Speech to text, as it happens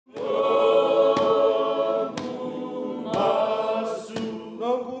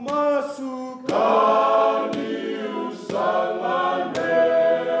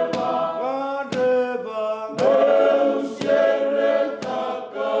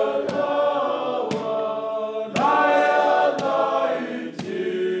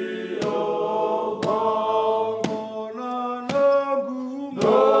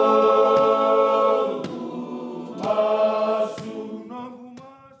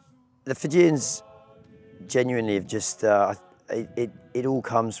The Fijians genuinely have just, it all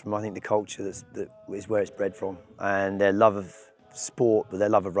comes from, I think, the culture that is where it's bred from, and their love of sport, but their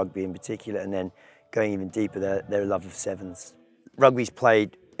love of rugby in particular, and then going even deeper, their love of sevens. Rugby's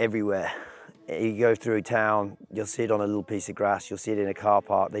played everywhere. You go through town, you'll see it on a little piece of grass, you'll see it in a car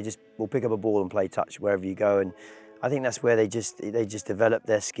park. They just will pick up a ball and play touch wherever you go, and I think that's where they just develop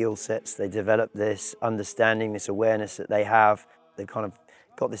their skill sets. They develop this understanding, this awareness that they have. They've kind of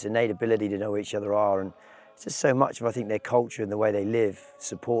got this innate ability to know who each other are, and it's just so much of, I think, their culture and the way they live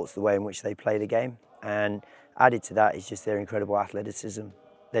supports the way in which they play the game. And added to that is just their incredible athleticism.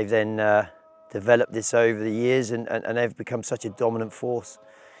 They've then developed this over the years, and they've become such a dominant force.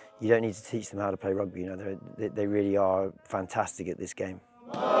 You don't need to teach them how to play rugby. You know, they really are fantastic at this game.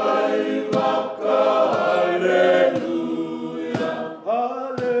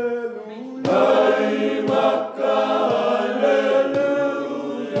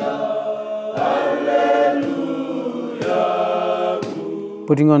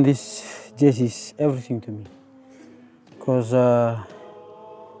 Putting on this jersey is everything to me, because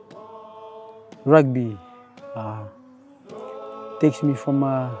rugby takes me from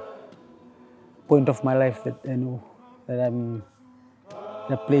a point of my life that I know that I'm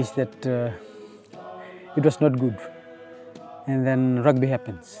in a place that it was not good, and then rugby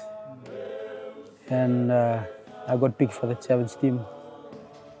happens, and I got picked for the sevens team.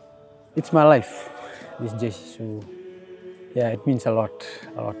 It's my life, this jersey, so yeah, it means a lot,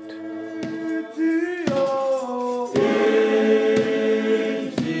 a lot.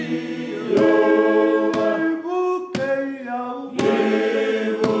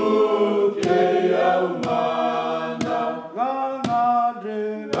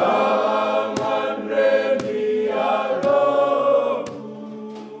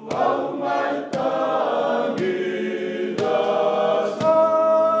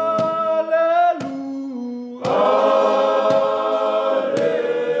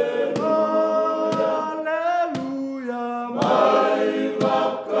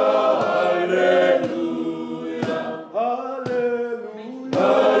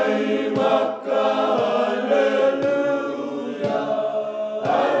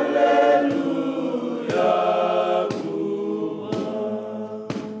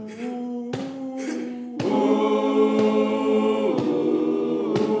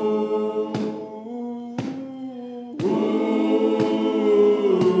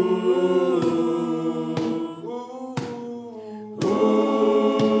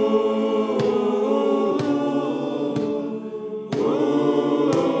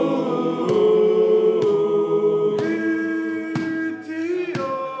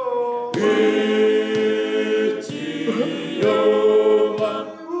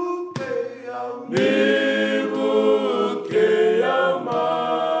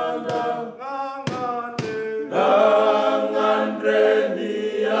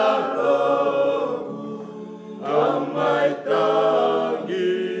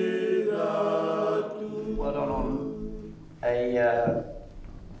 Well done on a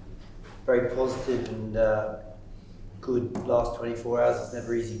very positive and good last 24 hours. It's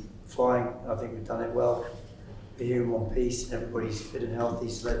never easy flying. I think we've done it well. We're here in one piece and everybody's fit and healthy,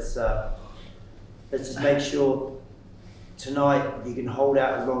 so let's just make sure tonight you can hold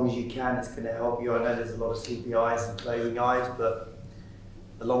out as long as you can. It's going to help you. I know there's a lot of sleepy eyes and closing eyes, but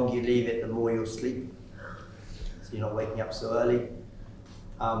the longer you leave it, the more you'll sleep, so you're not waking up so early.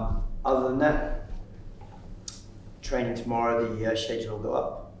 Other than that, training tomorrow, the schedule will go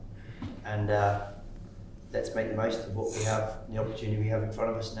up, and let's make the most of what we have, the opportunity we have in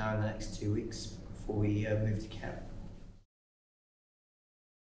front of us now in the next 2 weeks before we move to camp.